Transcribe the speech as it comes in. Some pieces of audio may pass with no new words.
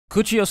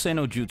Kuchiyose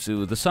no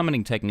Jutsu, the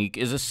summoning technique,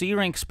 is a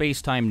C-rank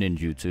space-time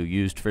ninjutsu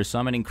used for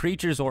summoning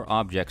creatures or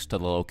objects to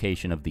the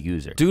location of the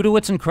user. Due to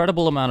its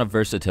incredible amount of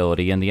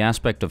versatility and the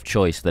aspect of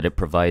choice that it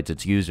provides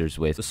its users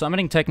with, the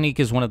summoning technique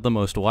is one of the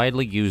most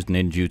widely used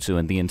ninjutsu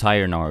in the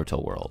entire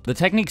Naruto world. The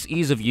technique's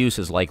ease of use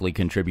has likely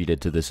contributed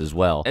to this as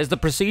well, as the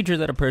procedure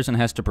that a person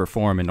has to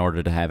perform in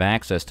order to have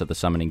access to the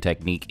summoning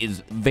technique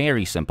is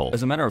very simple.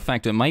 As a matter of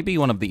fact, it might be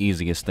one of the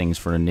easiest things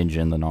for a ninja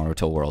in the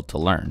Naruto world to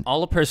learn.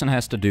 All a person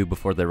has to do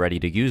before they're ready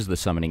to use the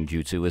summoning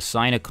jutsu is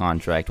sign a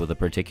contract with a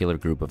particular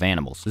group of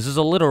animals. This is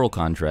a literal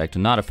contract,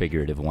 not a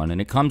figurative one, and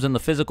it comes in the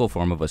physical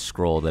form of a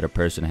scroll that a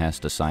person has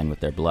to sign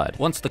with their blood.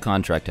 Once the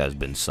contract has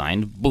been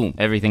signed, boom,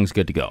 everything's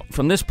good to go.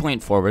 From this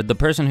point forward, the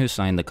person who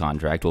signed the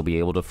contract will be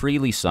able to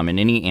freely summon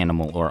any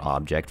animal or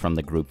object from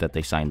the group that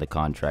they signed the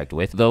contract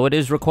with, though it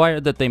is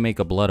required that they make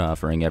a blood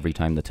offering every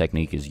time the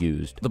technique is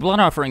used. The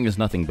blood offering is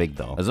nothing big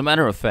though. As a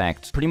matter of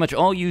fact, pretty much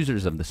all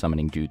users of the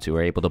summoning jutsu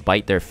are able to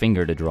bite their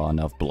finger to draw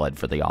enough blood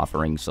for the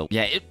offering, so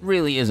yeah, it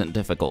really isn't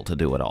difficult to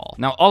do at all.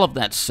 Now, all of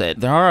that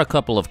said, there are a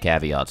couple of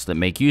caveats that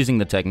make using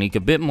the technique a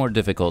bit more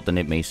difficult than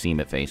it may seem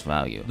at face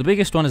value. The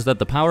biggest one is that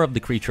the power of the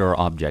creature or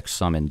object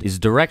summoned is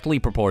directly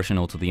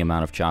proportional to the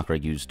amount of chakra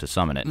used to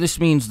summon it. This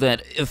means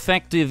that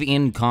effective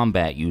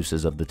in-combat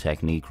uses of the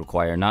technique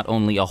require not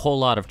only a whole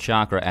lot of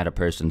chakra at a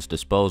person's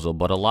disposal,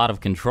 but a lot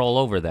of control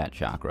over that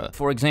chakra.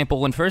 For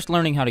example, when first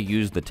learning how to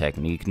use the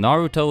technique,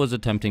 Naruto was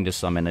attempting to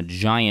summon a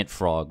giant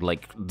frog,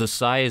 like the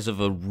size of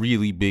a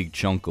really big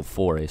chunk of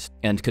forest,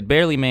 and could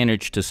barely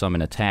manage to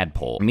summon a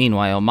tadpole.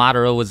 Meanwhile,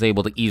 Madara was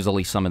able to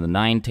easily summon the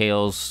Nine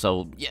Tails,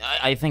 so yeah,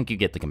 I think you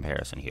get the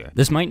comparison here.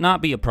 This might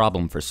not be a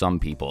problem for some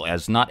people,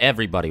 as not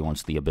everybody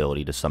wants the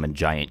ability to summon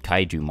giant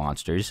kaiju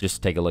monsters.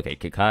 Just take a look at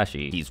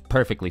Kakashi. He's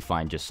perfectly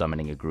fine just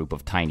summoning a group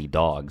of tiny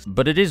dogs.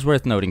 But it is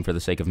worth noting for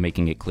the sake of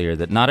making it clear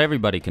that not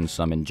everybody can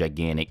summon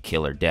gigantic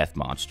killer death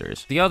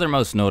monsters. The other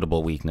most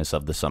notable weakness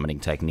of the summoning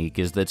technique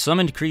is that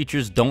summoned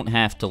creatures don't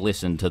have to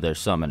listen to their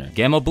summoner.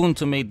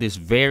 Gamabunta made this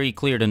very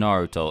clear to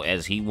Naruto,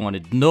 as he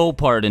wanted no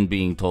part in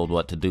being told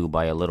what to do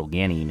by a little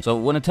genin. So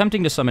when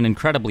attempting to summon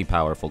incredibly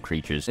powerful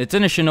creatures, it's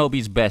in a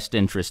shinobi's best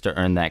interest to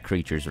earn that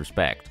creature's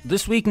respect.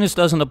 This weakness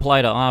doesn't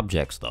apply to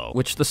objects though,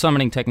 which the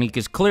summoning technique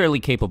is clearly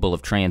capable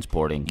of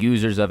transporting.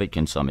 Users of it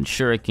can summon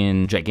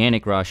shuriken,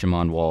 gigantic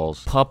Rashomon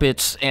walls,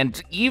 puppets,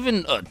 and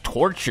even a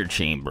torture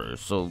chamber.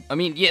 So, I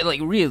mean, yeah,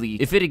 like really,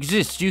 if it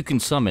exists, you can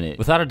summon it.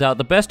 Without a doubt,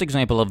 the best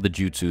example of the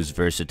jutsu's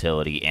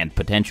versatility and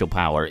potential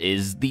power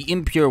is the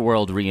Impure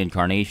World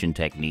reincarnation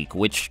technique,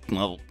 which,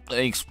 well, I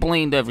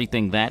explained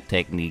everything that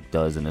technique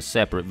does in a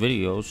separate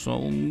video,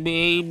 so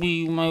maybe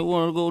you might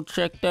want to go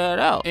check that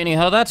out.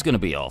 Anyhow, that's gonna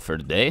be all for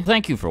today.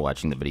 Thank you for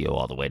watching the video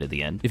all the way to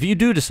the end. If you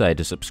do decide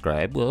to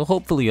subscribe, well,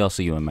 hopefully I'll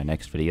see you in my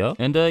next video.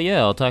 And yeah,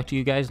 I'll talk to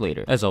you guys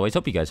later. As always,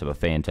 hope you guys have a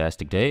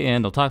fantastic day,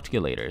 and I'll talk to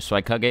you later.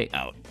 Swagkage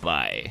out.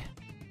 Bye.